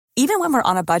Even when we're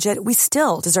on a budget, we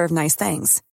still deserve nice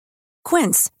things.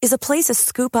 Quince is a place to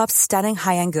scoop up stunning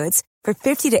high-end goods for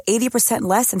 50 to 80%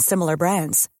 less than similar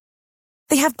brands.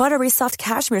 They have buttery soft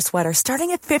cashmere sweaters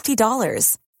starting at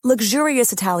 $50,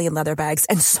 luxurious Italian leather bags,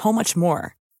 and so much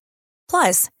more.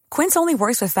 Plus, Quince only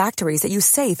works with factories that use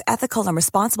safe, ethical, and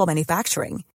responsible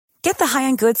manufacturing. Get the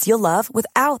high-end goods you'll love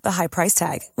without the high price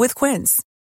tag with Quince.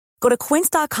 Go to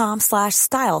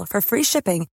quince.com/style for free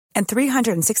shipping and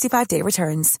 365-day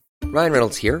returns. Ryan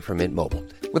Reynolds here from Mint Mobile.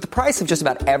 With the price of just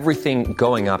about everything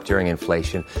going up during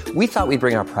inflation, we thought we'd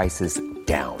bring our prices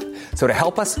down. So to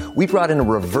help us, we brought in a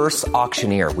reverse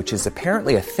auctioneer, which is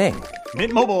apparently a thing.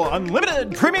 Mint Mobile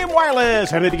Unlimited Premium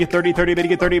Wireless. How to get 30, 30, how to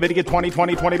get 30, how to get 20,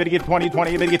 20, 20, how to get 20,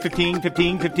 20, how to get 15,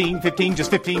 15, 15, 15, just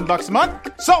 $15 a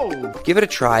month? Sold! Give it a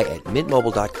try at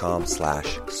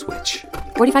mintmobile.com/switch.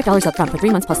 $45 up front for 3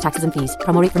 months plus taxes and fees.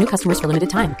 Promo rate for new customers for limited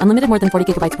time. Unlimited more than 40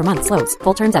 gigabytes per month. Slows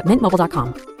full terms at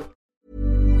mintmobile.com.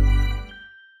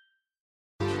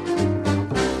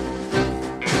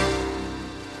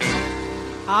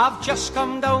 I've just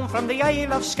come down from the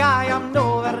Isle of Skye. I'm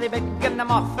no very big and I'm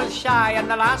awful shy,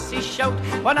 and the lassies shout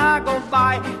when I go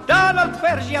by, Donald,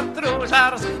 where's your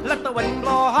trousers? Let the wind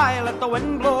blow high, let the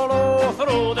wind blow low,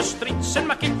 through the streets in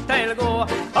my kit I'll go.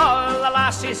 All the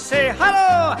lassies say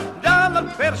hello,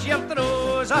 Donald, where's your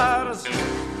trousers?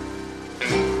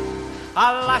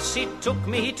 A lassie took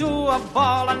me to a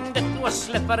ball, and it was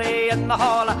slippery in the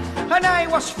hall, and I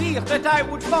was feared that I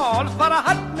would fall, for I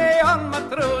had me on my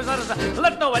trousers.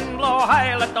 Let the wind blow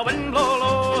high, let the wind blow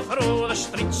low, through the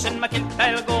streets in my kilt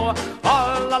I'll go.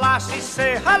 All the lassies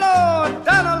say hello,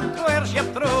 Donald, where's your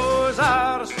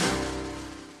trousers?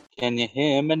 Can you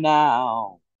hear me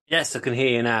now? Yes, I can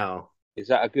hear you now. Is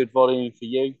that a good volume for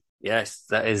you? Yes,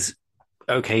 that is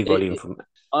okay volume for me.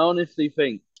 I honestly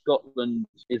think Scotland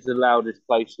is the loudest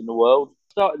place in the world.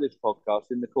 Started this podcast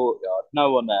in the courtyard.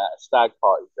 No one there. A stag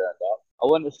party turned up. I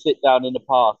went to sit down in the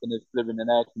park, and there's living an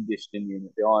air conditioning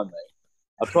unit behind me.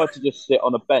 I tried to just sit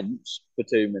on a bench for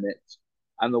 2 minutes,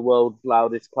 and the world's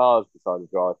loudest cars decided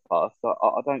to drive past.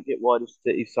 I don't get why this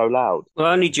city's so loud.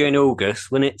 Well, only during August,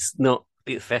 when it's not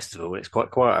the festival, it's quite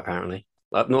quiet apparently.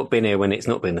 I've not been here when it's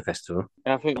not been the festival.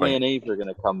 And I think me and Eva are going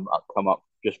to come up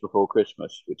just before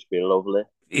Christmas, which would be lovely.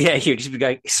 Yeah, you'd just be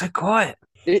going, it's so quiet.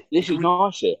 This is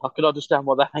nice here. I could understand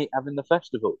why they hate having the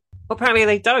festival. Well, apparently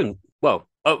they don't. Well,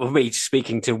 me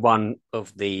speaking to one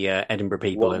of the Edinburgh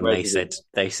people, and they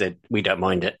said we don't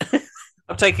mind it.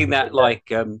 I'm taking that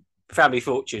like family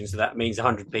fortune, so that means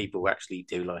 100 people actually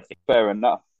do like it. Fair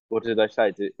enough. What did they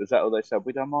say? Was that all they said?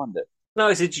 We don't mind it. No,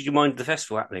 I said, did you mind the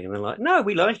festival happening? And they're like, no,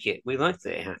 we like it. We like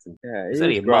that it happened. Yeah, it's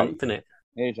only a month, isn't it?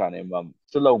 It is only a month.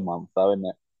 It's a long month, though, isn't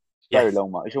it? It's a very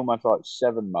long month. It's almost like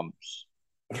 7 months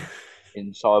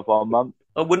inside 1 month.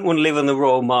 I wouldn't want to live on the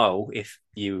Royal Mile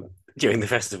during the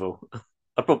festival.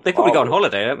 They probably go on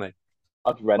holiday, don't they?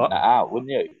 I'd rent that out,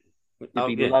 wouldn't you?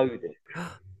 You'd be loaded.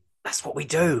 That's what we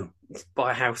do.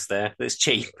 Buy a house there that's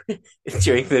cheap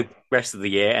during the rest of the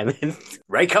year, and then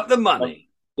rake up the money.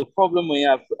 The problem we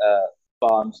have,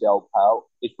 Barnes, the old pal,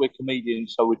 is we're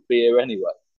comedians, so we'd be here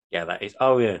anyway. Yeah, that is.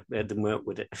 Oh, yeah, they didn't work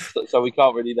with it. So we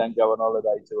can't really then go on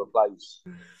holiday to a place.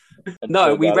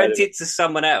 No, we rent it to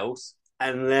someone else,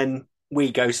 and then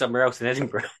we go somewhere else in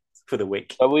Edinburgh for the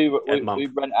week. So we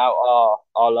rent out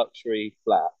our luxury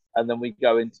flat, and then we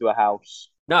go into a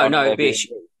house. No, it'd be a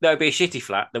shitty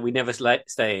flat that we never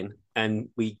stay in, and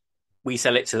we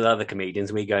sell it to the other comedians,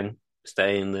 and we go and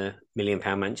stay in the £1 million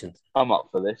mansions. I'm up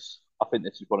for this. I think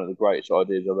this is one of the greatest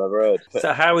ideas I've ever heard.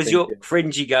 So how is your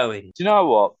fringy going? Do you know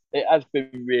what? It has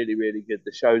been really, really good.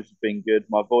 The shows have been good.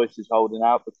 My voice is holding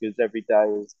out because every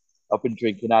day I've been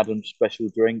drinking Adam's special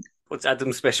drink. What's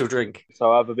Adam's special drink?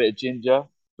 So I have a bit of ginger,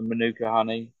 some Manuka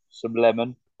honey, some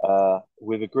lemon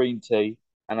with a green tea,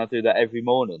 and I do that every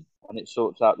morning, and it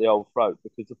sorts out the old throat,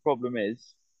 because the problem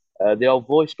is the old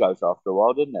voice goes after a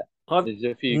while, doesn't it? There's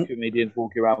a few comedians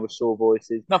walking around with sore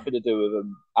voices. Nothing to do with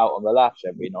them out on the lash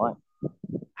every night.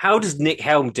 How does Nick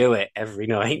Helm do it every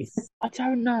night? I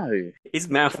don't know. His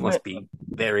mouth must be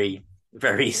very,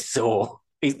 very sore.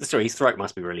 His throat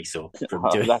must be really sore.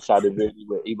 That sounded really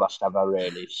weird. He must have a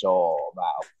really sore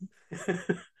mouth.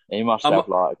 He must have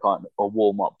like a kind of a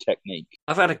warm-up technique.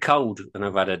 I've had a cold and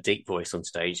I've had a deep voice on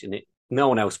stage, and no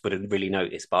one else would have really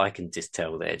noticed, but I can just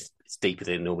tell that it's deeper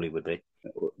than it normally would be.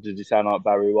 Did you sound like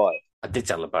Barry White? I did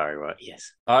sound like Barry White,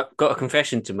 yes. I've got a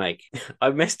confession to make. I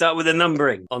messed up with the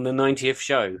numbering on the 90th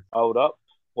show. Hold up.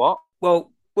 What?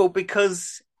 Well,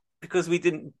 because we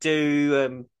didn't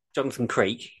do Jonathan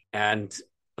Creek, and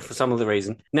for some other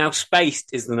reason, now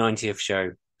Spaced is the 90th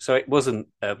show, so it wasn't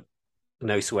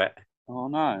No Sweat. Oh,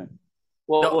 no.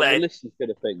 Not what the that- listeners going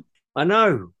to think? I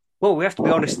know. Well, we have to be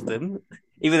honest with them.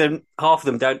 Even though half of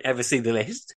them don't ever see the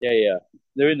list. Yeah.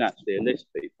 There isn't actually a list,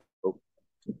 people.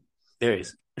 There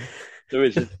is. There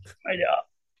is. Made it up.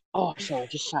 Oh, sorry, I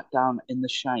just sat down in the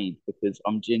shade because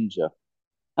I'm ginger.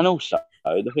 And also,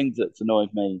 the thing that's annoyed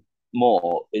me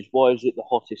more is why is it the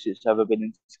hottest it's ever been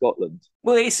in Scotland?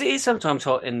 Well, it is sometimes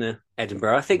hot in the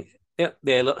Edinburgh. I think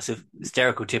there are lots of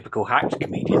stereotypical hacked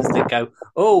comedians that go,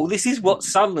 "Oh, this is what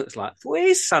sun looks like." Well, it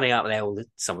is sunny out there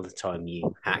some of the time,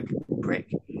 you hack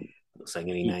prick. Not saying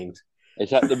any names.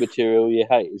 Is that the material you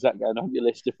hate? Is that going on your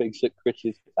list of things that Chris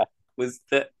is? Was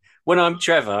that when I'm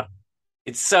Trevor,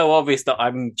 it's so obvious that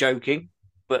I'm joking,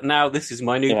 but now this is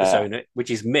my new persona, which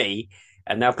is me,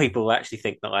 and now people actually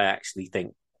think that I actually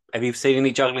think. Have you seen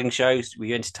any juggling shows? Were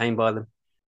you entertained by them?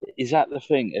 Is that the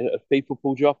thing? Have people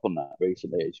pulled you up on that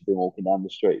recently as you've been walking down the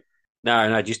street?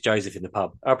 No, just Joseph in the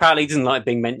pub. Apparently, he doesn't like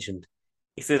being mentioned.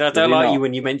 He said, "I don't like you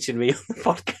when you mention me on the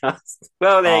podcast."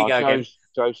 Well, there you go again.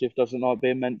 Joseph doesn't like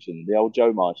being mentioned. The old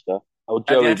Joe Meister, old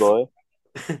Joey boy.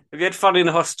 Have you had fun in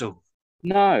the hostel?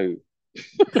 No.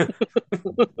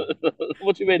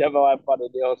 What do you mean, have I had fun in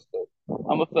the hostel?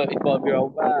 I'm a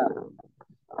 35-year-old man.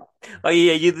 Oh,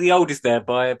 yeah, you're the oldest there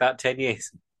by about 10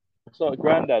 years. It's like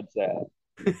granddad's there.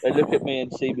 They look at me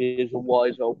and see me as a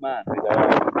wise old man who they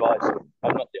have advice.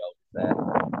 I'm not the oldest there.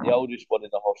 The oldest one in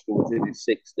the hostel was in his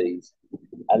 60s.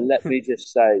 And let me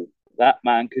just say, that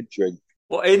man could drink.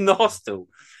 What, in the hostel?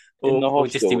 Or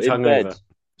just him in bed. hungover?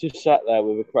 Just sat there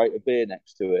with a crate of beer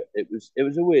next to it. It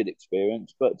was a weird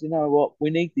experience, but do you know what?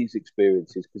 We need these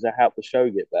experiences because they help the show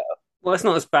get better. Well, it's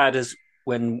not as bad as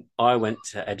when I went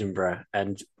to Edinburgh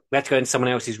and we had to go in someone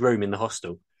else's room in the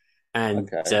hostel. And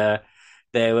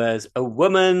there was a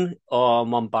woman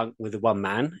on one bunk with one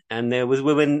man, and there was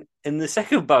women in the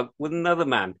second bunk with another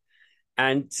man.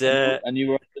 And you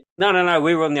were no,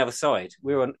 we were on the other side.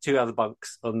 We were on two other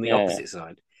bunks on the opposite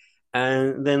side.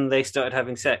 And then they started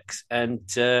having sex. And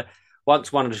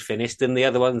once one had finished, then the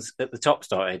other ones at the top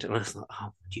started. And I was like,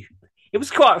 it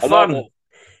was quite fun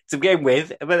to begin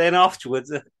with. But then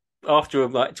afterwards, after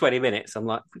like 20 minutes, I'm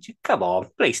like, would you come on,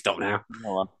 please stop now.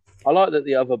 I like that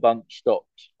the other bunk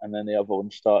stopped and then the other one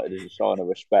started as a sign of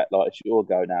respect. Like, it's your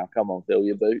go now. Come on, fill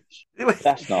your boots.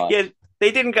 That's nice. Yeah,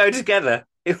 they didn't go together.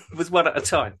 It was one at a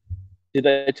time. Did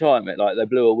they time it? Like, they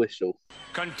blew a whistle.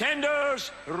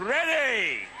 Contenders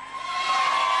ready!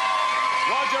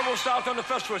 Roger will start on the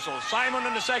first whistle. Simon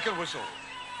on the second whistle.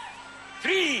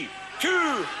 3, 2,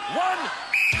 1.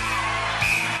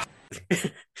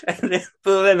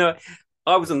 But then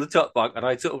I was on the top bunk and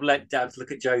I sort of leant down to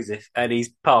look at Joseph and he's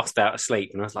passed out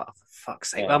asleep. And I was like, oh, for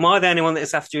fuck's sake, am I the only one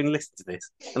that's after you and listen to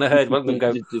this? And I heard one of them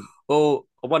go, oh,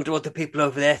 I wonder what the people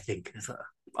over there think. I was like,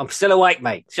 I'm still awake,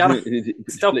 mate. Shut up.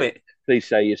 Stop it. Please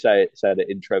say it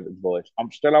in Trevor's voice.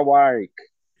 I'm still awake.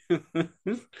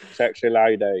 Sexy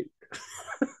lady.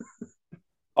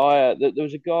 There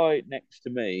was a guy next to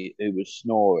me who was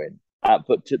snoring,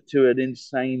 but to an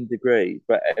insane degree.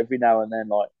 But every now and then,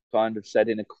 like, kind of said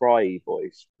in a cryy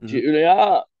voice,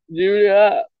 Julia.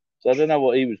 So I don't know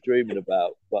what he was dreaming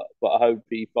about, but I hope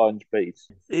he finds peace.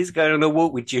 He's going on a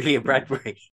walk with Julia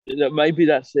Bradbury. Maybe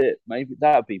that's it. Maybe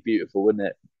that'd be beautiful, wouldn't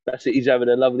it? That's it. He's having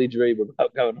a lovely dream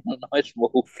about going on a nice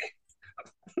walk.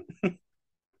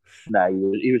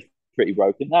 No, he was pretty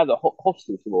broken. Now the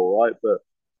hostels are all right, but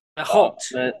they're hot.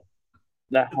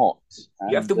 They're hot.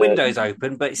 You have the windows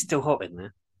open, but it's still hot in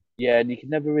there. Yeah, and you can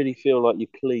never really feel like you're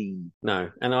clean.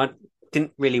 No, and I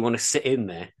didn't really want to sit in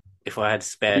there if I had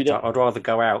spare time. I'd rather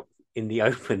go out in the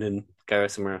open and go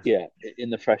somewhere else. Yeah, in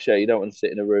the fresh air. You don't want to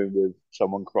sit in a room with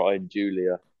someone crying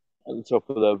Julia at the top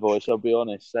of their voice. I'll be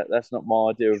honest, that's not my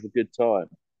idea of a good time.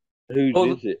 Whose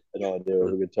is it an idea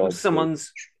of a good time?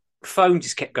 Someone's phone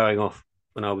just kept going off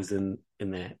when I was in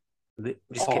there.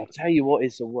 I'll tell you what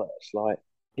is the worst. Like,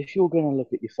 if you're going to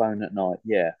look at your phone at night,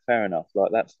 yeah, fair enough.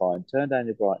 Like, that's fine. Turn down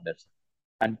your brightness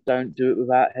and don't do it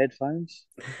without headphones.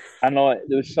 And, like,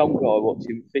 there was some guy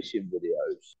watching fishing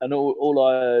videos and all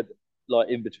I heard, like,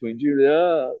 in between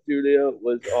Julia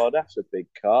was, oh, that's a big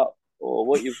carp, or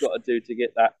what you've got to do to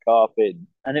get that carp in.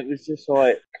 And it was just,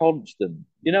 like, constant.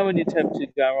 You know when you're tempted to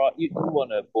go, right, you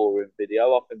want a boring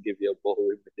video, I can give you a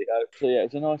boring video. So, yeah,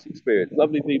 it's a nice experience.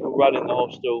 Lovely people running the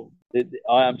hostel.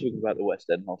 I am talking about the West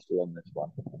End hostel on this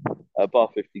one. Bar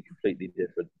 50, completely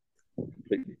different.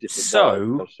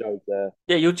 So,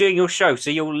 yeah, you're doing your show, so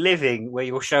you're living where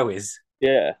your show is.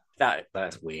 Yeah.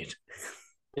 That's weird.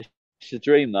 It's a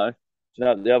dream, though. You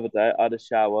know, the other day, I had a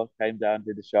shower, came down,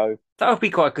 did the show. That would be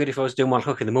quite good if I was doing 1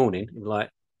 o'clock in the morning. Like,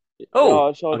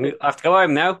 I have to go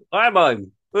home now. I'm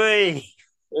home. Whee!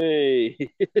 Hey.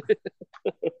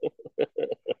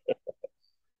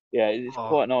 Yeah, it's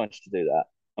quite nice to do that.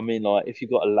 I mean, like if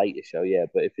you've got a later show, yeah,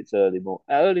 but if it's early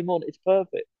morning, it's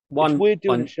perfect. It's weird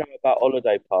doing a show about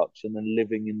holiday parks and then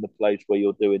living in the place where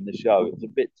you're doing the show. It's a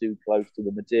bit too close to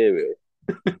the material.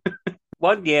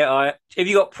 One year, have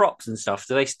you got props and stuff?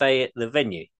 Do they stay at the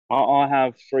venue? I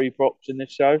have 3 props in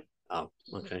this show. Oh,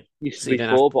 okay. Used to be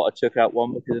 4, but I took out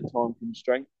 1 because of time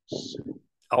constraints.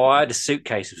 Oh, I had a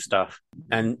suitcase of stuff,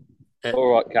 and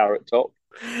all right, Carrot Top.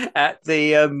 At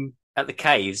the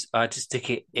caves, I had to stick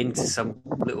it into some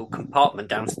little compartment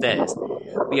downstairs.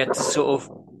 We had to sort of,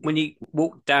 when you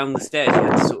walk down the stairs, you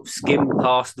had to sort of skim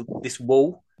past this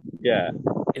wall. Yeah.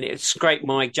 And it would scrape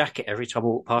my jacket every time I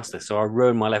walked past this. So I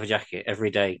ruined my leather jacket every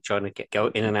day trying to go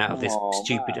in and out of this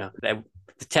stupid. The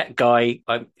tech guy,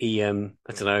 I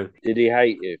don't know. Did he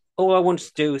hate you? All I wanted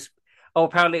to do was,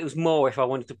 apparently it was more if I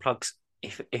wanted to plug,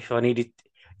 if I needed,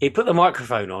 he put the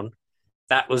microphone on,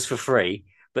 that was for free.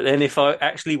 But then if I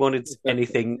actually wanted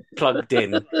anything plugged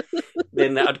in,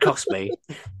 then that would cost me.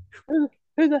 Who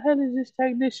the hell is this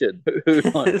technician?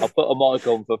 I'll put a mic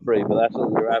on for free, but that's all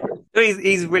you're having.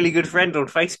 He's a really good friend on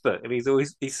Facebook, and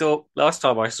he saw last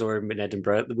time I saw him in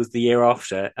Edinburgh, it was the year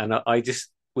after, and I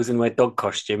just was in my dog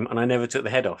costume, and I never took the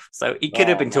head off. So he could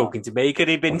have been talking to me. He could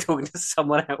have been talking to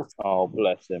someone else. Oh,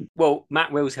 bless him. Well,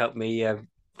 Matt Wills helped me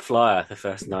flyer the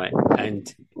first night,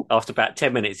 and after about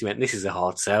 10 minutes, he went, "This is a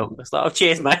hard sell." I was like, "Oh,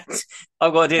 cheers, mate.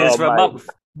 I've got to do this for a month."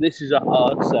 This is a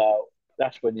hard sell.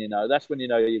 That's when you know. That's when you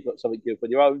know you've got something good.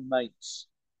 When your own mates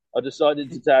I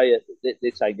decided to tell you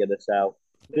this ain't gonna sell.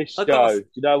 This show, do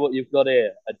you know what you've got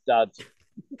here? A dud.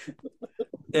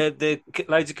 The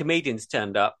loads of comedians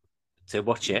turned up to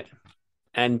watch it,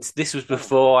 and this was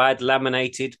before I had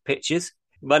laminated pictures.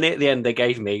 Money at the end they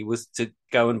gave me was to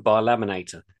go and buy a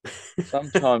laminator.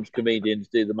 Sometimes comedians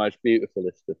do the most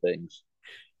beautifulest of things.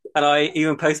 And I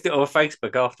even posted it on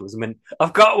Facebook afterwards. I mean,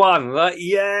 I've got one. I'm like,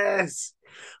 yes.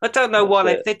 I don't know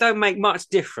why they don't make much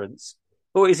difference.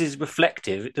 All it is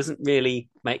reflective. It doesn't really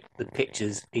make the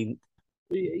pictures. You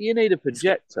need a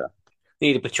projector. You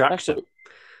need a protractor.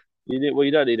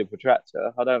 You don't need a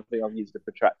protractor. I don't think I've used a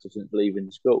protractor since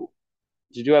leaving school.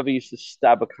 Did you ever used to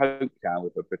stab a Coke can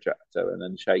with a protractor and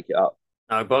then shake it up?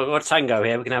 No, but I've got a tango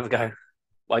here. We can have a go.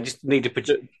 I just need a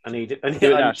protractor.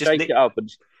 Shake it up and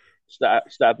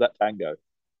stab that tango.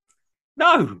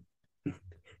 No.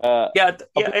 Yeah.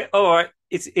 All right.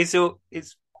 It's all.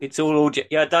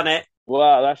 Yeah, I've done it.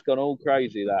 Wow, that's gone all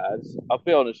crazy. That has. I'll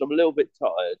be honest. I'm a little bit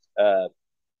tired.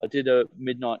 I did a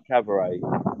midnight cabaret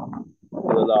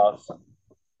for the last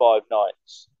 5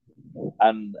 nights,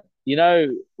 and you know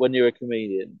when you're a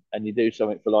comedian and you do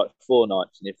something for like 4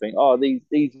 nights and you think, oh, these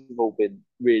have all been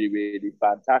really, really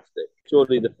fantastic.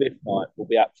 Surely the 5th night will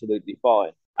be absolutely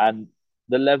fine. And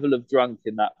the level of drunk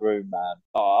in that room, man.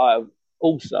 I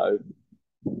also,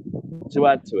 to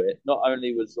add to it, not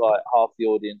only was like half the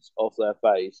audience off their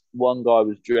face, one guy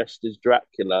was dressed as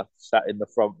Dracula, sat in the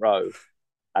front row,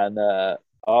 and I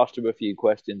asked him a few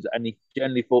questions, and he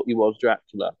generally thought he was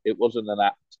Dracula. It wasn't an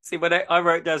act. See, when I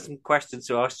wrote down some questions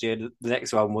to ask you, the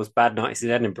next one was Bad Nights in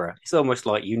Edinburgh. It's almost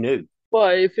like you knew. Well,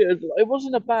 it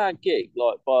wasn't a bad gig,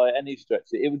 like by any stretch.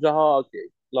 It was a hard gig.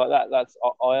 Like that's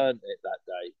I earned it that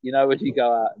day. You know, when you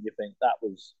go out and you think that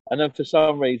was, and then for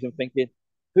some reason thinking,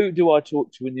 who do I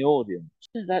talk to in the audience?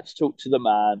 Let's talk to the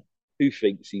man who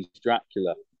thinks he's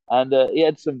Dracula. And he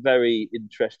had some very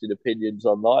interesting opinions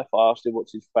on life. I asked him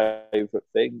what's his favourite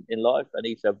thing in life, and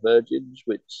he said virgins,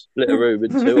 which split a room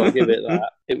in 2. I'll give it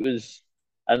that. It was,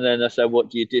 and then I said, "What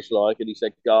do you dislike?" And he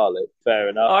said garlic. Fair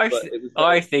enough.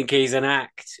 I think he's an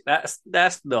act. That's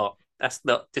not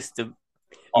just a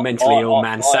mentally ill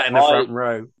man sat in the front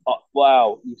row.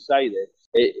 Wow, you say this.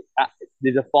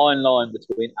 There's a fine line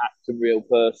between act and real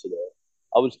person.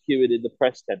 I was queuing in the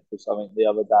press tent for something the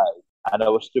other day, and I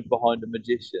was stood behind a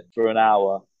magician for an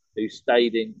hour who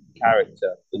stayed in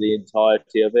character for the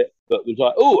entirety of it, but was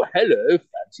like, "Oh, hello,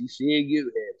 fancy seeing you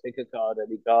here. Pick a card,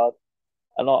 any card."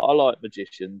 And I like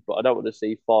magicians, but I don't want to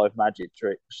see 5 magic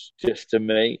tricks just to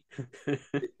me.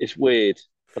 It's weird.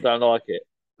 I don't like it.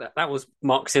 That was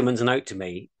Mark Simmons' note to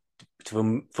me,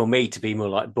 for me to be more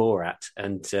like Borat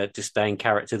and just stay in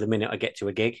character the minute I get to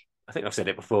a gig. I think I've said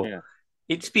it before. Yeah.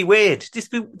 It'd just be weird. Just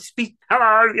be.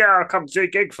 Hello, yeah, I'll come to a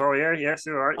gig for you. Yes,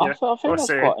 all right. Yeah. I think that's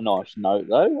quite a nice note,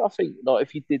 though. I think like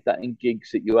if you did that in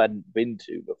gigs that you hadn't been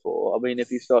to before. I mean,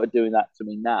 if you started doing that to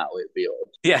me now, it'd be odd.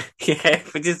 Yeah.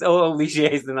 For just all these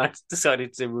years, then I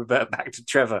decided to revert back to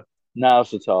Trevor.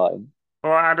 Now's the time.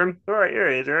 All right, Adam. All right,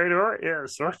 you're doing all right. Yeah,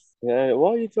 that's right. Yeah.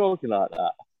 Why are you talking like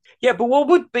that? Yeah, but what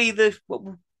would be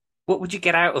what would you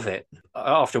get out of it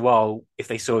after a while if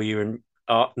they saw you and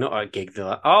not at a gig, they're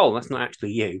like, oh, that's not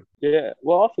actually you. Yeah,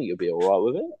 well, I think you'll be all right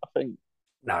with it. I think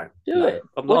do it.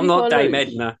 I'm not Dame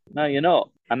Edna. No, you're not,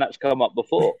 and that's come up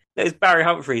before. There's Barry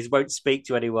Humphries won't speak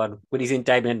to anyone when he's in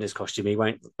Dame Edna's costume. He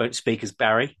won't speak as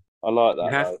Barry. I like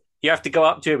that. You have to go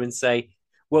up to him and say,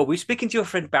 well, we were speaking to your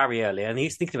friend Barry earlier, and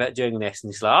he's thinking about doing this.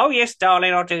 And he's like, oh, yes,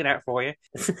 darling, I'll do that for you.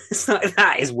 It's like,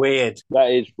 that is weird.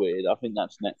 That is weird. I think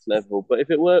that's next level. But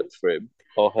if it works for him,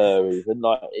 or her even,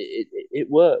 like, it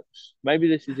works. Maybe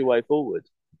this is your way forward.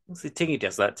 What's the thing he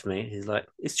does that to me? He's like,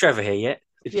 is Trevor here yet?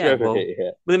 Trevor here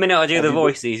yet? Well, the minute I do the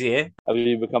voice, he's here. Have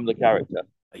you become the character?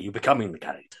 Are you becoming the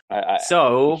character?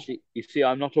 So... You see,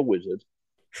 I'm not a wizard.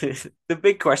 The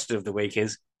big question of the week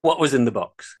is, what was in the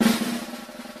box?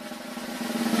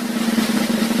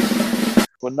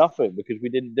 Well, nothing, because we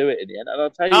didn't do it in the end. And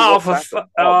I'll tell you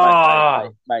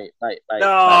mate.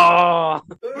 No!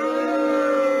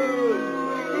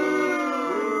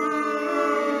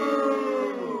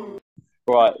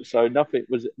 Right, so nothing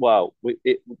was... Well,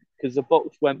 because the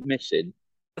box went missing.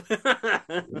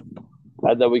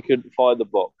 And then we couldn't find the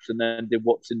box, and then did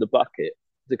what's in the bucket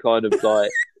to kind of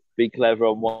like be clever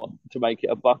on what to make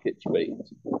it a bucket speed.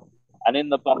 And in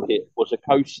the bucket was a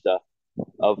coaster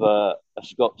of a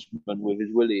Scotsman with his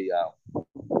willy out.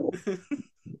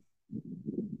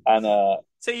 And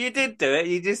so you did do it.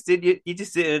 You just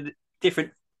did a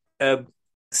different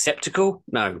receptacle.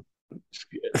 No.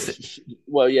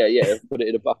 Well, yeah. Put it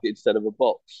in a bucket instead of a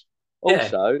box.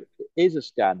 Also, here's a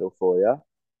scandal for you.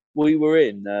 We were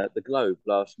in the Globe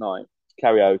last night,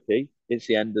 karaoke. It's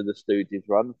the end of the Stooges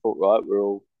run. Thought, right, we'll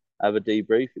all have a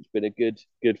debrief. It's been a good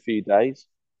few days.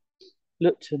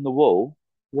 Looked in the wall,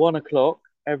 1 o'clock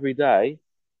every day.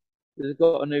 There's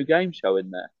got a new game show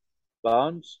in there,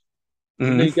 Barnes. A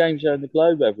new game show in the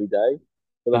Globe every day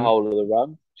for the whole of the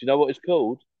run. Do you know what it's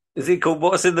called? Is it called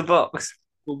What's in the Box?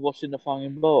 Called What's in the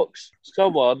Fucking Box.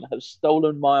 Someone has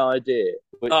stolen my idea,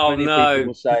 which many people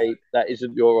will say that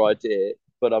isn't your idea,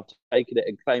 but I've taken it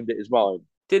and claimed it as mine.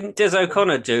 Didn't Des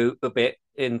O'Connor do a bit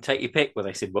in Take Your Pick where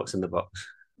they said What's in the Box?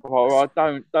 All right,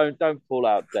 don't pull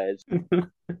out Des.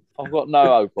 I've got no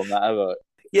hope on that, have I?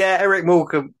 Yeah, Eric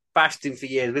Morecambe bashed him for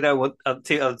years. We don't want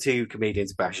other two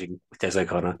comedians bashing Des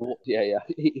O'Connor. Yeah.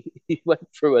 He went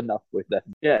through enough with them.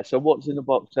 Yeah, so What's in the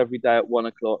Box every day at 1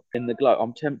 o'clock in the Globe.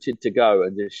 I'm tempted to go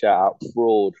and just shout out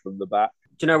fraud from the back.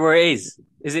 Do you know where it is?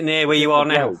 Is it near where you are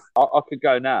now? I could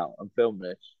go now and film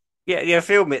this. Yeah,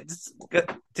 film it.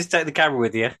 Just take the camera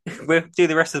with you. We'll do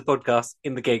the rest of the podcast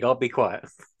in the gig. I'll be quiet.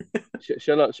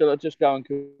 Shall I just go and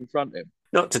confront him?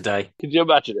 Not today. Could you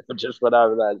imagine if I just went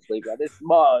over there and speak like, this is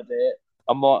my idea?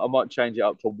 I might change it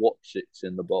up to what's it's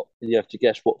in the box. You have to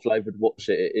guess what flavoured what's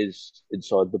it is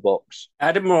inside the box.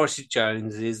 Adam Morris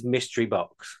Jones' mystery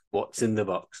box. What's in the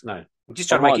box? No, I'm just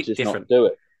trying to make it different. Not do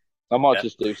it. I might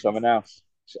just do something else.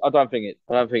 I don't think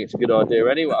it's a good idea.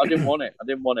 Anyway, I didn't want it. I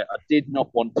did not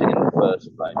want it in the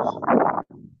first place.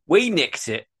 We nicked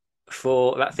it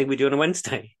for that thing we do on a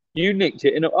Wednesday. You nicked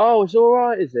it it's all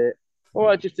right, is it? All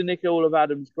right, just to nick all of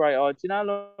Adam's great ideas. You know how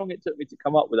long it took me to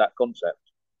come up with that concept?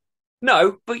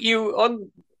 No, but you were on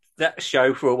that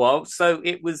show for a while, so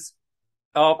it was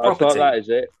our property. Like that, is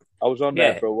it? I was on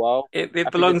there for a while. It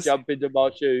belongs. Jump into my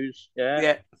shoes.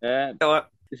 Yeah. Right.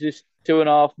 This is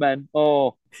 2.5 Men.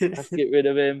 Oh, let's get rid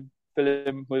of him. Fill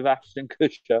him with Ashton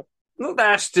Kutcher. Not the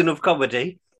Ashton of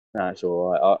comedy. No, it's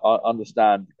all right. I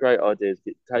understand. Great ideas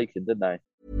get taken, didn't they?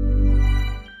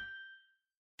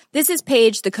 This is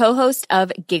Paige, the co-host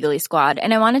of Giggly Squad,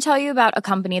 and I want to tell you about a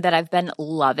company that I've been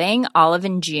loving, Olive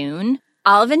 & June.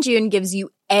 Olive & June gives you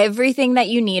everything that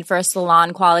you need for a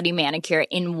salon-quality manicure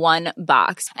in one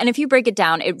box. And if you break it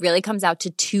down, it really comes out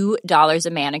to $2 a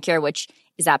manicure, which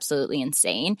is absolutely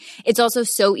insane. It's also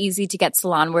so easy to get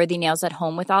salon-worthy nails at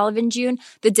home with Olive & June.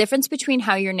 The difference between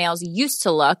how your nails used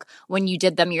to look when you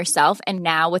did them yourself and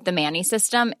now with the Mani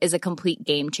system is a complete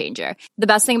game changer. The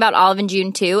best thing about Olive &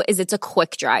 June, too, is it's a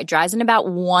quick dry. Dries in about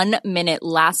 1 minute,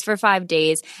 lasts for 5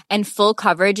 days, and full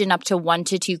coverage in up to 1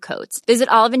 to 2 coats. Visit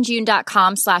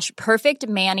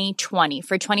oliveandjune.com/perfectmani20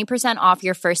 for 20% off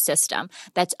your first system.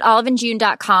 That's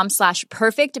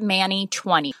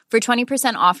oliveandjune.com/perfectmani20 for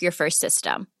 20% off your first system.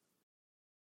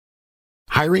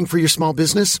 Hiring for your small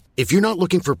business? If you're not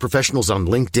looking for professionals on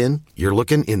LinkedIn, you're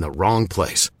looking in the wrong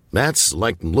place. That's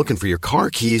like looking for your car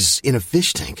keys in a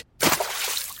fish tank.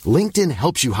 LinkedIn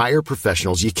helps you hire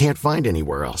professionals you can't find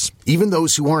anywhere else, even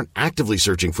those who aren't actively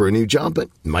searching for a new job but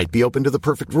might be open to the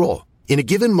perfect role. In a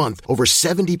given month, over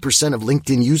 70% of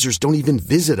LinkedIn users don't even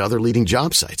visit other leading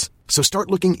job sites. So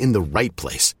start looking in the right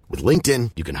place. With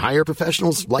LinkedIn, you can hire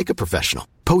professionals like a professional.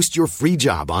 Post your free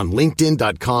job on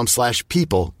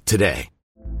linkedin.com/people today.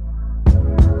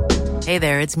 Hey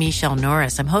there, it's Michelle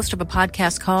Norris. I'm host of a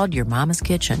podcast called Your Mama's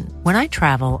Kitchen. When I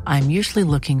travel, I'm usually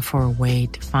looking for a way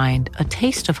to find a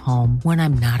taste of home when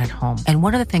I'm not at home. And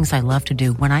one of the things I love to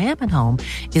do when I am at home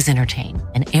is entertain.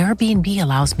 And Airbnb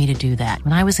allows me to do that.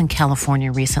 When I was in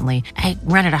California recently, I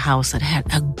rented a house that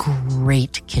had a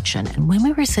great kitchen. And when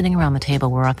we were sitting around the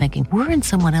table, we were all thinking, we're in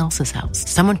someone else's house.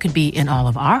 Someone could be in all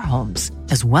of our homes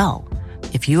as well.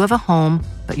 If you have a home,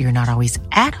 but you're not always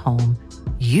at home,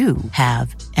 you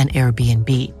have an Airbnb.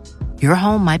 Your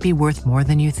home might be worth more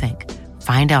than you think.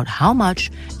 Find out how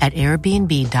much at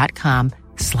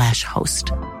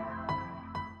airbnb.com/host.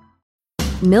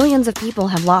 Millions of people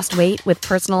have lost weight with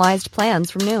personalized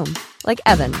plans from Noom. Like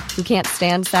Evan, who can't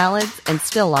stand salads and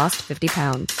still lost 50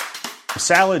 pounds.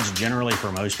 Salads generally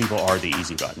for most people are the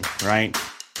easy button, right?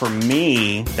 For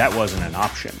me, that wasn't an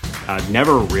option. I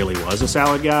never really was a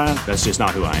salad guy. That's just not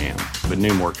who I am. But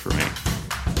Noom worked for me.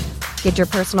 Get your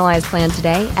personalized plan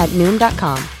today at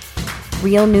Noom.com.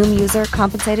 Real Noom user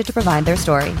compensated to provide their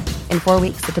story. In 4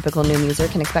 weeks, the typical Noom user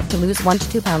can expect to lose 1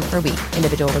 to 2 pounds per week.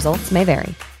 Individual results may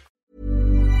vary.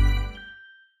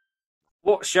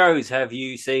 What shows have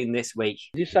you seen this week?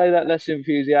 Did you say that less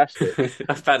enthusiastic? I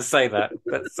was about to say that.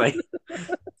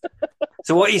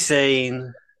 So what are you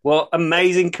seeing? What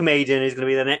amazing comedian is going to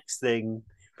be the next thing?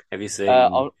 Have you seen?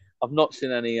 I've not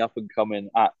seen any up and coming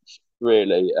acts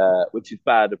really, which is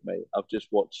bad of me. I've just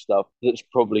watched stuff that's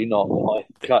probably not my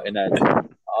cutting edge.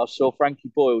 I saw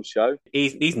Frankie Boyle's show.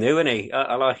 He's new, isn't he?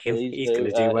 I like him. He's going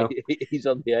to do well. He's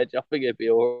on the edge. I think he'll be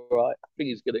all right. I think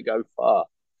he's going to go far.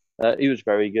 He was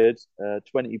very good.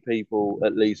 20 people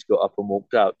at least got up and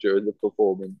walked out during the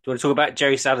performance. Do you want to talk about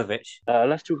Jerry Sadovich?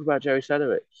 Let's talk about Jerry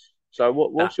Sadovich. So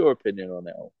what's your opinion on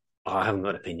it all? I haven't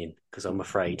got an opinion because I'm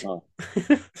afraid. Oh.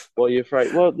 What are you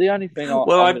afraid? Well, the only thing I'm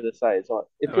going to say is, like,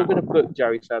 if you're going to book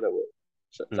Jerry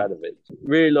Sadovich,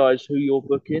 realise who you're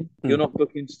booking. You're not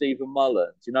booking Stephen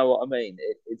Mullen. Do you know what I mean?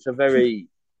 It's a very,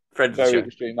 very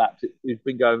extreme act. It's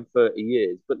been going 30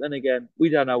 years. But then again, we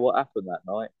don't know what happened that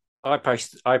night. I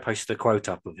posted a quote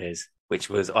up of his, which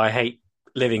was, "I hate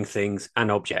living things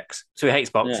and objects." So he hates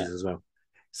boxes as well.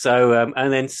 So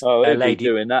and then a lady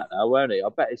doing that now, won't he? I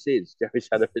bet it is Jerry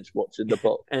Sadovich watching the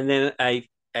box. And then a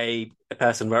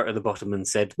person wrote at the bottom and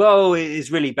said, "Well,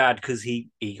 it's really bad because he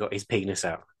got his penis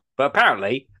out." But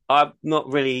apparently, I'm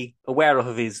not really aware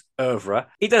of his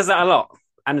oeuvre. He does that a lot,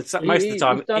 and most of the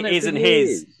time it isn't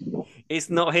his. It's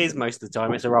not his most of the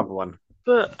time. It's a rubber one.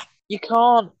 But you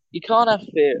can't have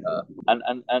theatre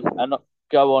and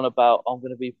go on about, I'm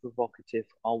going to be provocative.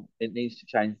 It needs to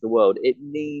change the world. It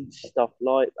needs stuff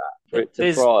like that for it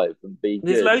to thrive and be good.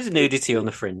 There's loads of nudity on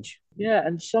the Fringe. Yeah,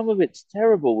 and some of it's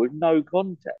terrible with no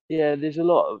context. Yeah, there's a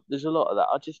lot of that.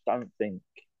 I just don't think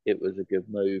it was a good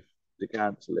move to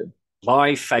cancel him.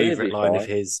 My favourite line of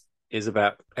his is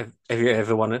about, have you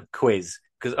ever won a quiz?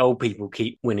 Because old people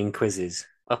keep winning quizzes.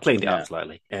 I've cleaned it up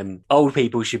slightly. Old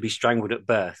people should be strangled at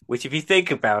birth, which if you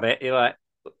think about it, you're like,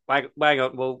 hang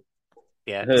on, well,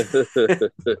 yeah.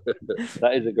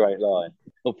 That is a great line.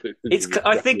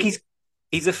 I think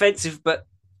he's offensive but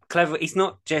clever. He's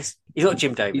not Jim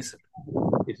Davidson.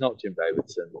 He's not Jim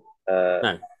Davidson.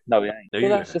 No, he ain't. Well,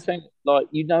 that's the thing. Like,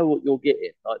 you know what you're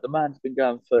getting. Like, the man's been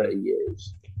going 30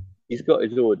 years. He's got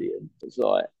his audience. It's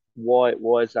like, why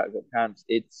has that got cancelled?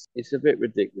 It's a bit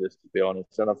ridiculous, to be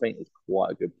honest. And I think it's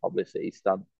quite a good publicity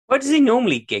stunt. Where does he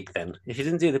normally gig then? If he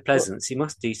doesn't do the Pleasance, he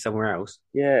must do somewhere else.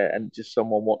 Yeah, and just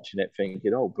someone watching it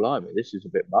thinking, "Oh, blimey, this is a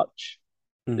bit much.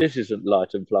 This isn't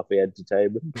light and fluffy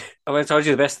entertainment." I told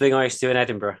you the best thing I used to do in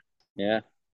Edinburgh. Yeah,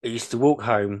 I used to walk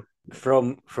home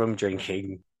from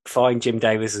drinking, find Jim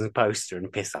Davidson's poster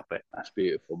and piss up it. That's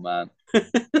beautiful, man.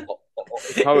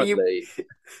 Currently,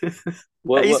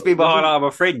 that used to be my highlight on my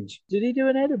Fringe. Did he do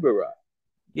an Edinburgh?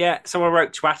 Yeah, someone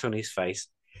wrote twat on his face.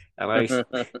 And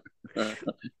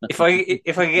if I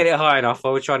could get it high enough, I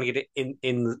would try and get it in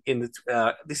the.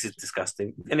 This is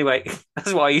disgusting. Anyway,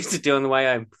 that's what I used to do on the way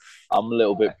home. I'm a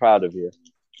little bit proud of you.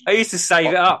 I used to save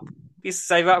it up.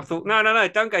 Thought, no,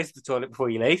 don't go to the toilet before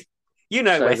you leave. You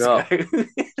know where to go.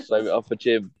 Save it up for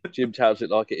Jim. Jim tells it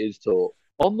like it is taught.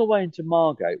 On the way into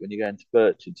Margate, when you're going to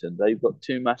Birchington, they've got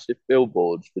 2 massive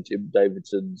billboards for Jim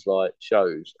Davidson's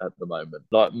shows at the moment.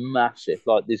 Massive,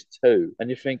 there's 2. And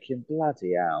you're thinking,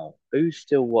 bloody hell, who's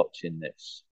still watching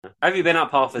this? Have you been up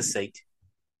half a seat?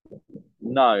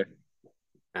 No.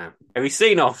 Oh. Have you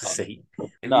seen half a seat?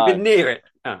 Have you been near it?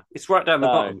 Oh, it's right down the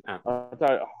bottom. Oh. I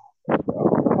don't.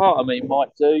 Part of me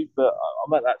might do, but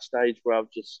I'm at that stage where I've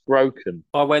just broken.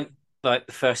 I went the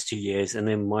first 2 years, and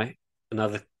then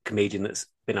another comedian that's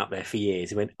been up there for years.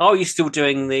 He went, "Oh, you're still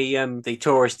doing the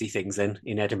touristy things then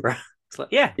in Edinburgh?" It's like,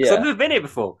 yeah, because I've never been here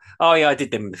before. Oh, yeah, I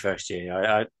did them in the first year.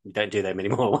 I don't do them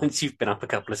anymore once you've been up a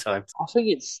couple of times.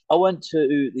 I went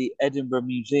to the Edinburgh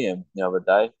Museum the other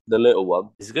day, the little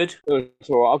one. Is it good? It was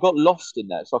all right. I got lost in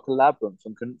there. It's like a labyrinth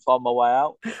and couldn't find my way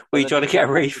out. Were you trying to get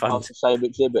a refund? The same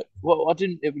exhibit. Well, I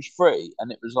didn't. It was free,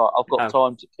 and it was like I've got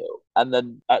time to kill, and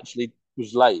then actually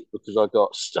was late because I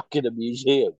got stuck in a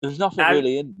museum. There's nothing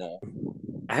really in there.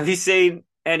 Have you seen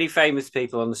any famous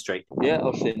people on the street? Yeah,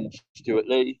 I've seen Stuart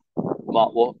Lee,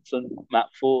 Mark Watson, Matt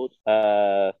Ford,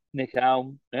 Nick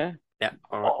Alm. Yeah. Yeah,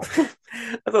 all right.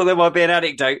 I thought there might be an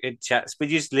anecdote in chats, but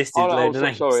you just listed loads of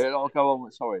names. Sorry, I'll go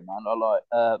on. Sorry, man.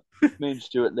 I me and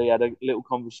Stuart Lee had a little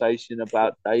conversation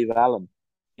about Dave Allen.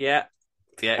 Yeah.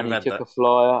 And he took a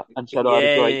flyer and said I had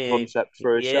a great concept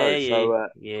for a show. So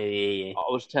I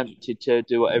was tempted to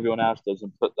do what everyone else does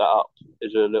and put that up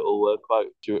as a little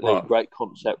quote. Stuart Lee, great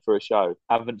concept for a show.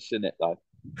 Haven't seen it though.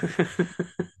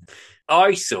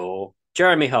 I saw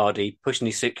Jeremy Hardy pushing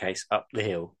his suitcase up the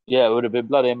hill. Yeah, it would have been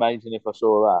bloody amazing if I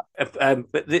saw that.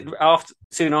 But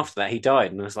soon after that, he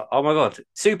died, and I was like, "Oh my god,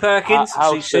 Sue Perkins!"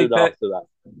 How soon after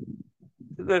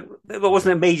that? It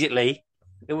wasn't immediately.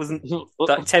 It wasn't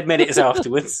like 10 minutes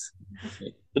afterwards.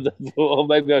 Or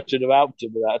maybe I should have helped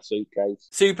him with that suitcase.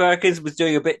 Sue Perkins was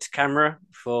doing a bit to camera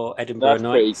for Edinburgh That's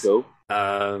Nights. Pretty cool.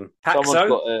 Paxo. Someone's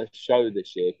got a show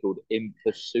this year called In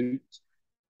Pursuit.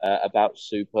 About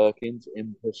Sue Perkins,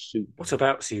 In Pursuit. What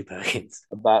about Sue Perkins?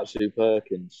 About Sue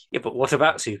Perkins. Yeah, but what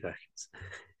about Sue Perkins?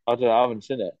 I don't know, I haven't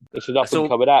seen it. It's an up and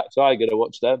coming act, so I'm going to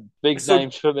watch them. Big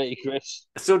names for me, Chris.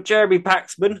 I saw Jeremy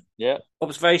Paxman. Yeah.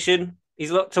 Observation. He's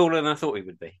a lot taller than I thought he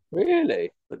would be.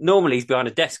 Really? But normally he's behind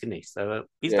a desk, isn't he? So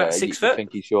he's about 6 foot. I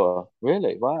think he's shorter.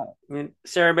 Really? Wow. I mean,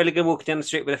 Sarah Milligan walking down the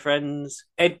street with her friends.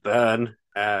 Ed Byrne.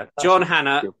 John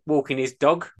Hannah walking his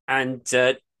dog. And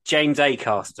James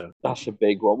Acaster. That's a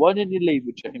big one. Why didn't you leave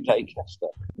with James Acaster?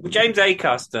 With James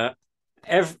Acaster,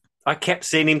 I kept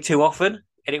seeing him too often,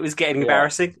 and it was getting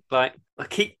embarrassing. Like, I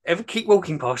keep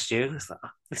walking past you. It's like,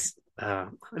 I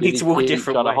need to walk a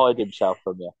different way. He's trying to hide himself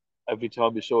from you. Every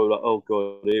time you saw him, like, oh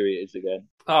god, here he is again.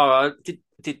 Oh,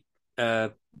 did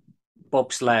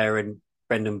Bob Slayer and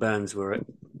Brendan Burns were at...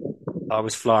 I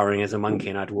was flyering as a monkey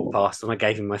and I'd walk past and I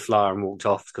gave him my flyer and walked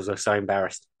off because I was so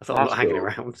embarrassed. I thought, I'm not hanging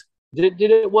around. Did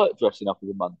it work dressing up as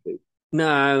a monkey?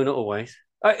 No, not always.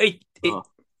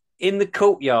 In the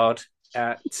courtyard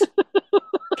at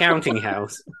Counting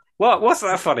House. What's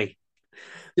that funny?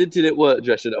 Did it work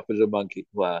dressing up as a monkey?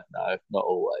 Well, no, not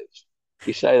always.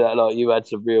 You say that like you had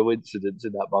some real incidents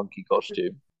in that monkey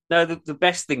costume. No, the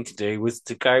best thing to do was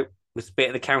to go was a bit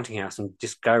of the Counting House and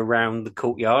just go around the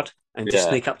courtyard and just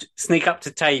sneak up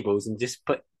to tables and just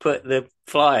put the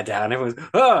flyer down. Everyone's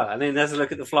and then there's a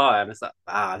look at the flyer and it's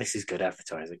like, this is good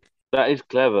advertising. That is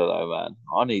clever though, man.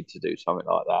 I need to do something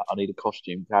like that. I need a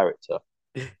costume character.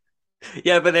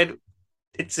 Yeah, but then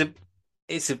it's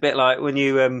a bit like when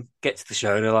you get to the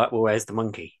show and they're like, well, where's the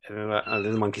monkey? And they're like, oh,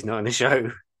 the monkey's not in the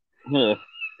show. Yeah.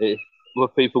 Were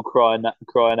people crying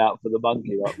out for the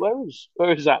monkey? Like, where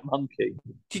is that monkey?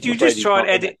 Did you just try and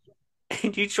edit?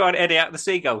 Did you try and edit out the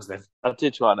seagulls then? I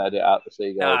did try and edit out the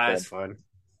seagulls. No, that's fine.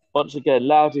 Once again,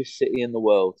 loudest city in the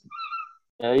world.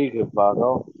 Yeah, you can fuck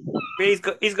off. He's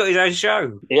got his own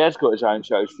show. He has got his own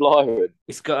show. He's flying.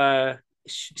 He's got a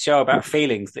show about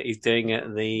feelings that he's doing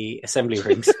at the assembly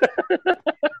rings.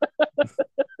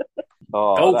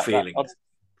 Feelings.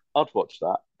 I'd watch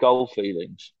that. Goal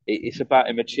Feelings. It's about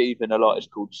him achieving a lot. It's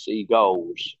called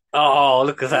Seagulls. Oh,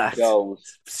 look at that.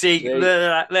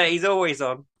 Seagulls. Look, he's always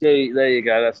on. See, there you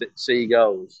go. That's it.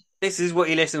 Seagulls. This is what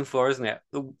you listen for, isn't it?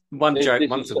 One joke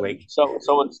once a week.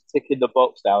 Someone's ticking the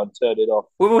box now and turn it off.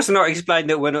 We've also not explained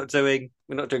that we're not doing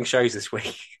shows this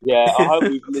week. Yeah, I hope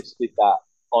we've listed that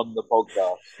on the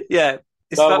podcast. Yeah.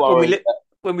 It's like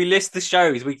when we list the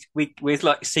shows, we're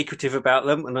like secretive about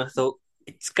them, and I thought,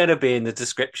 it's going to be in the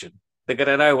description. They're going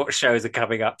to know what shows are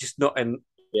coming up, just not in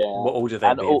what order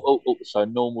they're in. And also,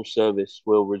 normal service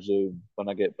will resume when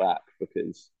I get back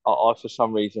because I for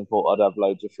some reason, thought I'd have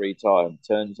loads of free time.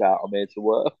 Turns out I'm here to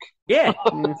work. Yeah,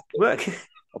 work.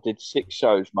 I did 6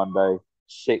 shows Monday.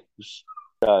 6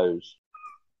 shows.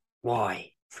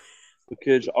 Why?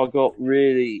 Because I got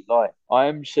really, I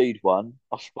MC'd one,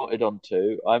 I spotted on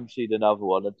 2, I MC'd another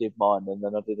one, I did mine, and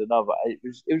then I did another. It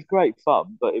was great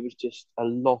fun, but it was just a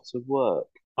lot of work.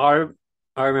 I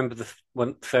remember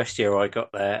the first year I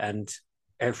got there, and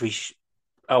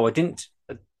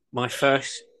my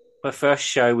first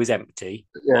show was empty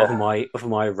of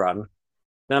my run.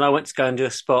 Then I went to go and do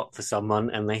a spot for someone,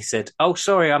 and they said, "Oh,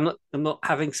 sorry, I'm not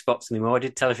having spots anymore." I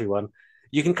did tell everyone,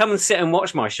 you can come and sit and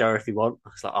watch my show if you want. I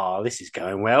was like, oh, this is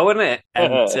going well, isn't it?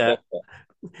 And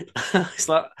It's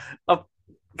like, oh,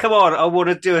 come on, I want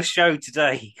to do a show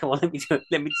today. Come on,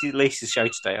 let me do Lisa's show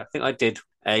today. I think I did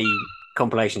a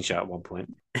compilation show at one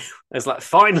point. It's like,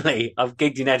 finally, I've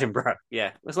gigged in Edinburgh.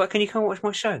 Yeah. It's like, can you come watch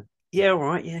my show? Yeah, all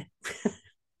right, yeah.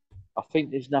 I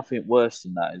think there's nothing worse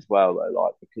than that as well, though.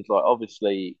 Like, because like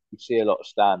obviously you see a lot of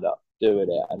stand up doing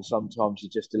it, and sometimes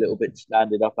you're just a little bit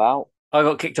standing up out. I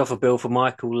got kicked off a bill for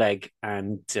Michael Legg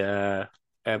and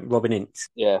Robin Ince.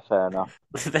 Yeah, fair enough.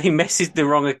 They messaged the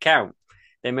wrong account.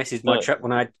 They messaged my truck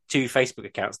when I had 2 Facebook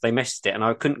accounts. They messaged it, and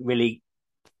I couldn't really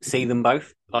see them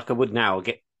both like I would now. I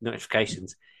get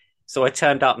notifications. So I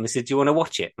turned up and they said, "Do you want to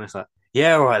watch it?" And I was like,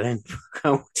 "Yeah, all right then."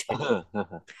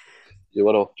 Do you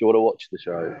want to watch the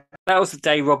show? That was the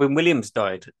day Robin Williams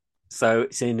died. So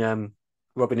it's in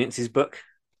Robin Ince's book.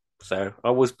 So I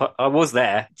was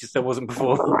there, just I wasn't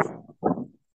before.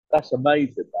 That's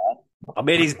amazing, man. I'm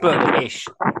in his book-ish.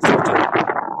 Sort of.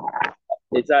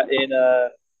 Is that in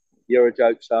You're a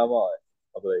Joke, So Am I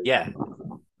believe? Yeah.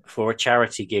 For a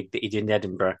charity gig that he did in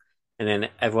Edinburgh. And then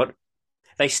everyone...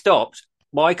 They stopped.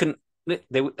 Well, I couldn't...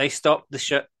 They stopped the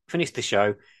show, finished the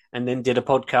show, and then did a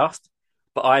podcast.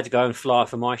 But I had to go and fly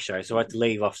for my show, so I had to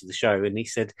leave after the show. And he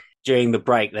said during the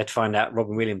break, they'd find out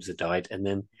Robin Williams had died, and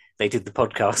then they did the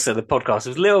podcast. So the podcast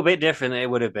was a little bit different than it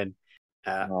would have been.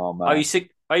 Oh, man.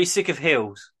 Are you sick of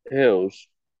hills? Hills?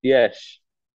 Yes.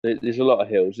 There's a lot of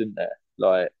hills, isn't there?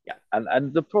 Like, yeah.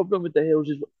 And the problem with the hills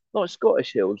is, like,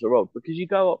 Scottish hills are odd because you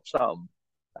go up some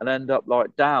and end up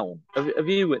like down. Have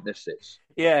you witnessed this?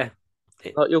 Yeah.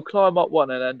 Like, you'll climb up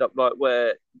one and end up like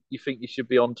where you think you should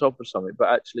be on top of something, but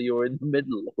actually you're in the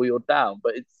middle or you're down.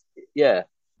 But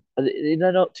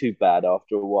they're not too bad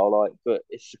after a while. Like, but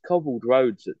it's the cobbled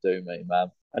roads that do me, man.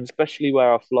 And especially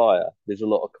where I fly, there's a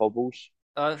lot of cobbles.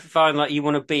 I find like you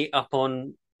want to be up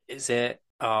on, what's it,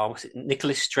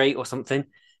 Nicholas Street or something,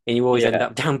 and you always end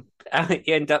up down.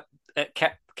 You end up at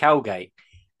Cowgate,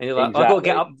 and you're like,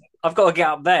 exactly. I've got to get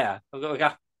up there. I've got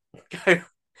to go.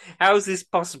 How is this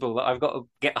possible that I've got to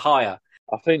get higher?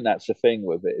 I think that's the thing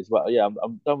with it as well. Yeah,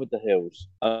 I'm done with the hills.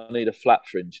 I need a flat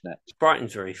fringe next.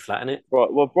 Brighton's very flat, isn't it?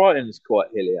 Right. Well, Brighton's quite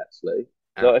hilly actually.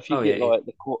 So if you get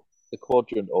the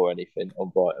quadrant or anything on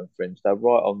Brighton Fringe, they're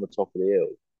right on the top of the hill.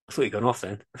 I thought you'd gone off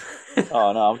then.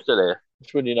 Oh no, I'm still here.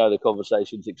 It's when you know the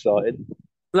conversation's excited.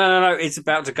 No. It's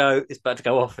about to go. It's about to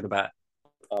go off in about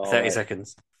 30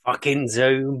 seconds. Fucking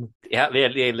Zoom. Yeah,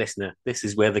 listener. This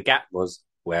is where the gap was,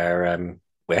 where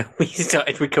we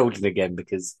started recording again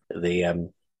because the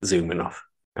Zoom went off,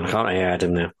 and I can't hear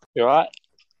Adam now. You all right?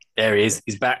 There he is.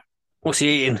 He's back. What's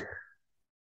he eating?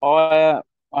 I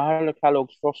had a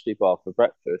Kellogg's Frosty bar for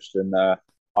breakfast, and I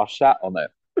sat on it.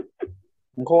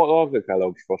 I quite like a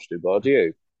Kellogg's Frosty bar. Do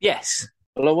you? Yes.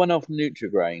 Well, I went off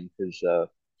Nutri-Grain because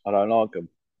I don't like them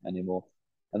anymore,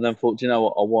 and then thought, do you know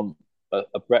what? I want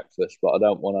a breakfast, but I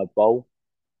don't want a bowl.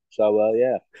 So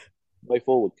way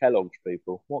forward, Kellogg's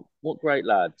people. What great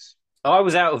lads. I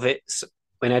was out of it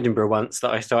in Edinburgh once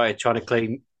that I started trying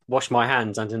to wash my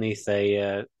hands underneath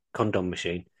a condom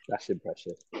machine. That's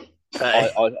impressive. I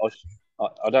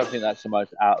don't think that's the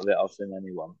most out of it I've seen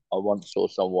anyone. I once saw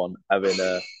someone having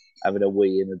a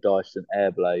wee in a Dyson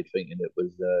Airblade, thinking it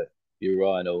was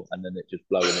urinal, and then it just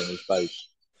blowing in his face.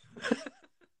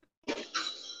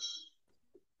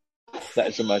 That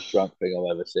is the most drunk thing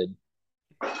I've ever seen.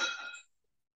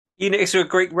 You next to a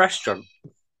Greek restaurant?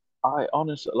 I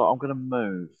honestly, I'm going to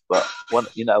move, but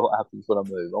you know what happens when I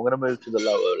move? I'm going to move to the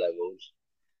lower levels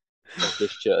of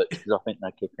this church because I think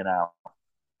they're kicking out.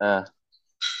 Oh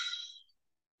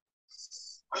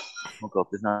God,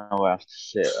 there's nowhere else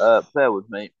to sit. Bear with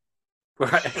me.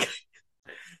 Right. Okay.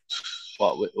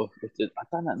 I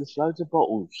don't know. There's loads of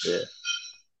bottles here.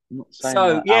 I'm not saying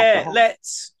so yeah,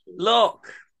 let's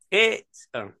lock it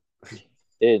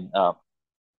in.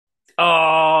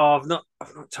 Oh, I've not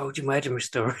told you my Edinburgh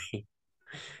story.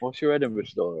 What's your Edinburgh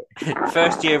story?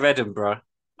 First year of Edinburgh,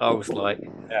 I was like,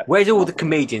 where do all the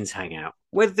comedians hang out?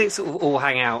 Where do they sort of all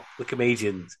hang out, the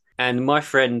comedians? And my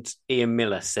friend Ian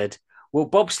Miller said, well,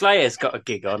 Bob Slayer's got a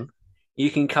gig on.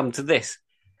 You can come to this.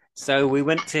 So we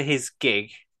went to his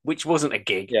gig, which wasn't a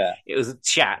gig. Yeah. It was a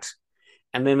chat.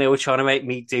 And then they were trying to make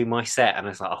me do my set. And I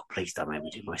was like, oh, please don't make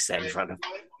me do my set in front of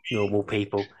normal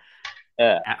people.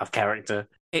 Yeah. Out of character.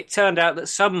 It turned out that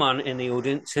someone in the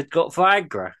audience had got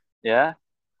Viagra. Yeah.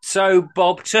 So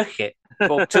Bob took it.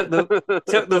 Bob took the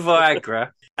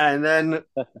Viagra, and then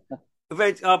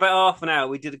about half an hour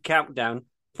we did a countdown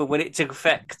for when it took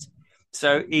effect.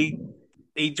 So he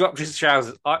dropped his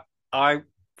trousers. I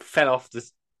fell off the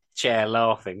chair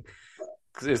laughing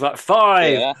because it was like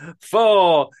 5,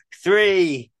 4,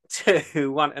 3,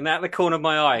 2, 1, and out of the corner of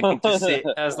my eye, I could just see it.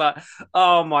 I was like,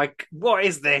 "Oh my! What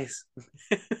is this?"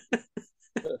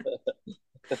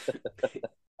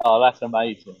 Oh, that's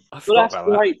amazing. Well, that's about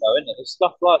great, though, isn't it? It's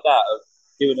stuff like that of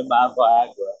giving a man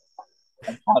Viagra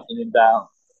and hunting him down.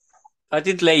 I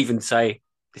did leave and say,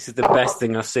 "This is the best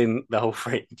thing I've seen the whole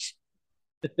Fringe."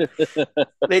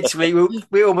 Literally,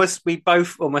 we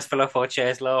both almost fell off our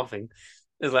chairs laughing.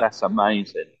 It was like, that's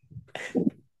amazing.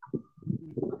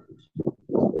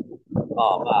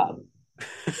 Oh man,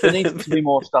 there needs to be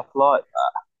more stuff like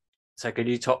that. So, can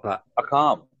you top that? I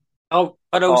can't. Oh,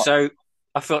 and also,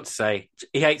 I forgot to say,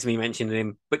 he hates me mentioning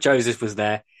him, but Joseph was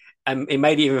there, and it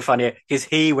made it even funnier because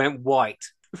he went white.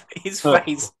 His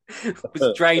face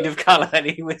was drained of colour, and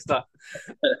he was like,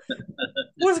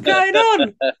 "What's going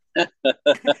on?"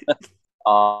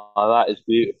 Oh, that is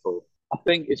beautiful. I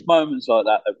think it's moments like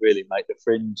that that really make the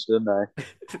Fringe, don't they?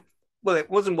 Well, it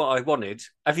wasn't what I wanted.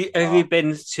 Have you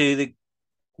been to the?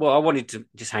 Well, I wanted to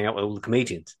just hang out with all the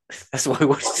comedians. That's what I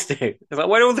wanted to do. I was like,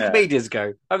 where do all the comedians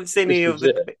go? I haven't seen any of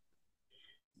the.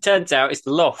 Turns out it's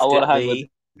the Loft. I want to hang with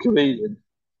comedians.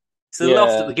 It's the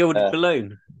Loft at the Gilded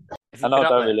Balloon. And I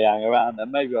don't really hang around there.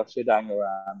 Maybe I should hang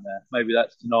around there. Maybe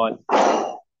that's tonight.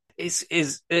 It's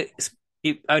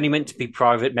only meant to be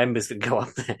private members that go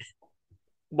up there.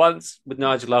 Once with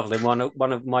Nigel Loveland,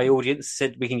 one of my audience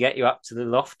said we can get you up to the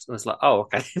Loft, and I was like, "Oh,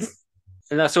 okay."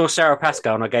 And I saw Sarah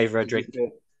Pascal, and I gave her a drink. Where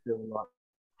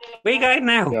are you going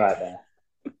now? Go out there.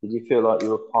 Did you feel like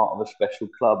you were part of a special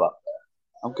club up there?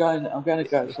 I'm going to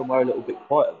go somewhere a little bit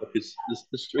quieter because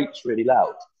the street's really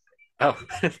loud. Oh.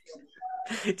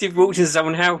 Did you walk into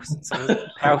someone's house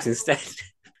instead?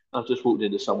 I've just walked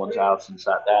into someone's house and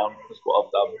sat down. That's what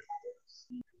I've done.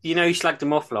 You know, you slagged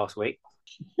them off last week.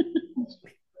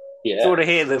 Yeah. Thought to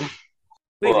hear them.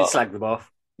 We didn't slag them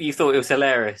off. You thought it was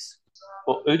hilarious.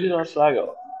 Well, who did I slag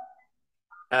off?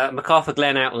 MacArthur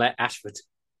Glen Outlet, Ashford.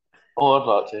 Oh, I'd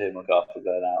like to hear MacArthur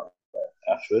Glen Outlet,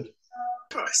 Ashford.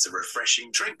 It's a refreshing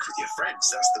drink with your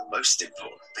friends. That's the most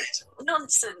important bit.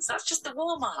 Nonsense. That's just the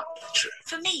warm-up. True.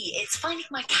 For me, it's finding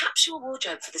my capsule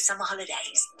wardrobe for the summer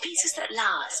holidays. Pieces that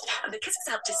last. And because it's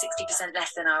up to 60%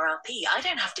 less than RRP, I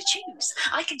don't have to choose.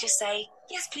 I can just say,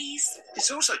 yes, please.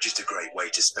 It's also just a great way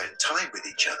to spend time with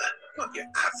each other. Not your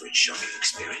average shopping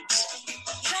experience.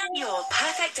 Plan your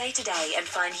perfect day today and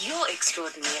find your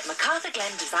extraordinary at MacArthur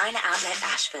Glen Designer Outlet,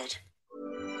 Ashford.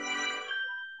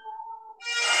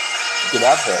 Good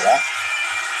advert, that.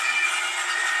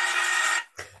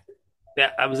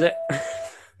 Yeah, that was it.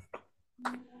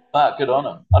 Good on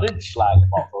them. I didn't slag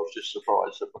them off. I was just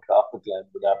surprised that MacArthur Glen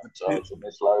would advertise on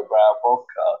this lowbrow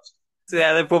podcast. So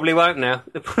yeah, they probably won't now.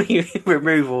 They'll probably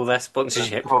remove all their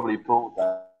sponsorship. They probably pulled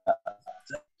that.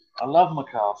 I love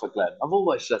MacArthur Glen. I've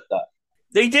always said that.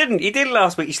 He didn't. He did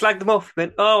last week. He slagged them off. He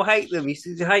went, "Oh, I hate them. You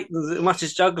should hate them as much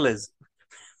as jugglers."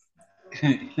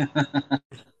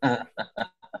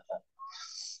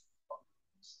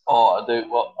 Oh, I do.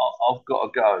 Well, I've got to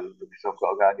go because I've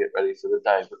got to go and get ready for the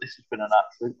day. But this has been an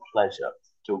absolute pleasure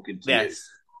talking to you.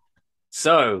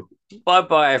 So,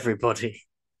 bye-bye, everybody.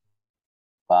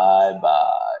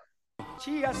 Bye-bye.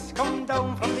 She has come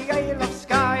down from the Isle of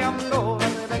Skye. I'm over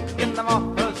the big in the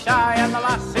muffled shy, and the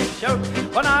lasses shout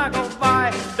when I go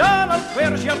by. Donald,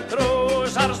 where's your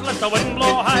trousers? Let the wind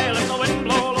blow high, let the wind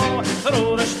blow low.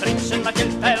 Through the streets in the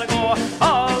kilt I'll go.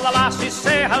 All the lasses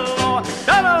say hello.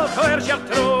 Donald, where's your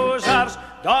trousers?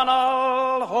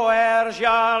 Donald, where's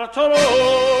your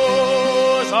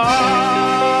trousers?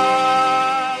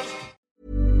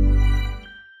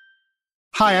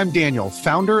 Hi, I'm Daniel,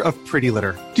 founder of Pretty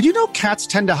Litter. Did you know cats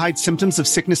tend to hide symptoms of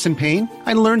sickness and pain?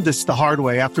 I learned this the hard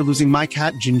way after losing my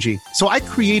cat, Gingy. So I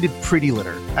created Pretty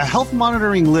Litter, a health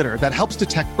monitoring litter that helps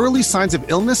detect early signs of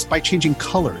illness by changing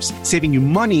colors, saving you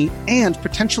money and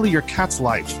potentially your cat's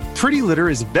life. Pretty Litter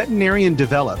is veterinarian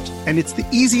developed, and it's the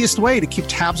easiest way to keep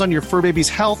tabs on your fur baby's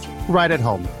health right at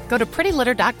home. Go to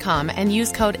prettylitter.com and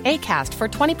use code ACAST for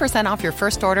 20% off your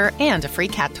first order and a free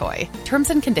cat toy.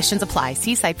 Terms and conditions apply.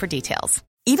 See site for details.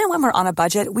 Even when we're on a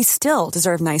budget, we still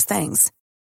deserve nice things.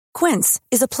 Quince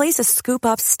is a place to scoop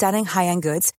up stunning high-end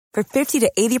goods for 50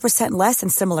 to 80% less than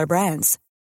similar brands.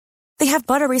 They have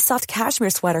buttery soft cashmere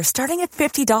sweaters starting at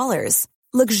 $50,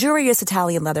 luxurious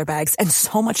Italian leather bags, and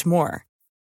so much more.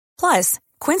 Plus,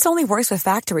 Quince only works with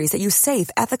factories that use safe,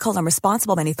 ethical, and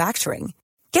responsible manufacturing.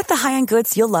 Get the high-end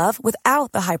goods you'll love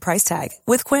without the high price tag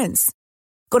with Quince.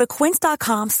 Go to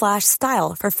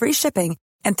quince.com/style for free shipping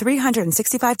and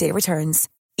 365-day returns.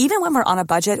 Even when we're on a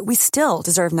budget, we still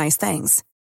deserve nice things.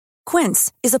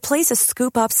 Quince is a place to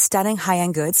scoop up stunning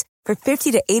high-end goods for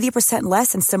 50 to 80%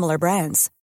 less than similar brands.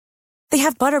 They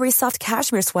have buttery soft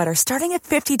cashmere sweaters starting at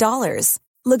 $50,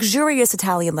 luxurious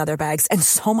Italian leather bags, and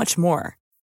so much more.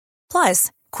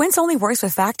 Plus, Quince only works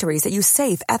with factories that use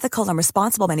safe, ethical, and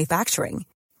responsible manufacturing.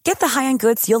 Get the high-end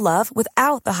goods you'll love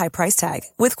without the high price tag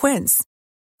with Quince.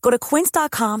 Go to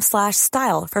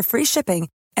quince.com/style for free shipping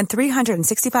and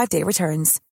 365-day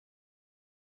returns.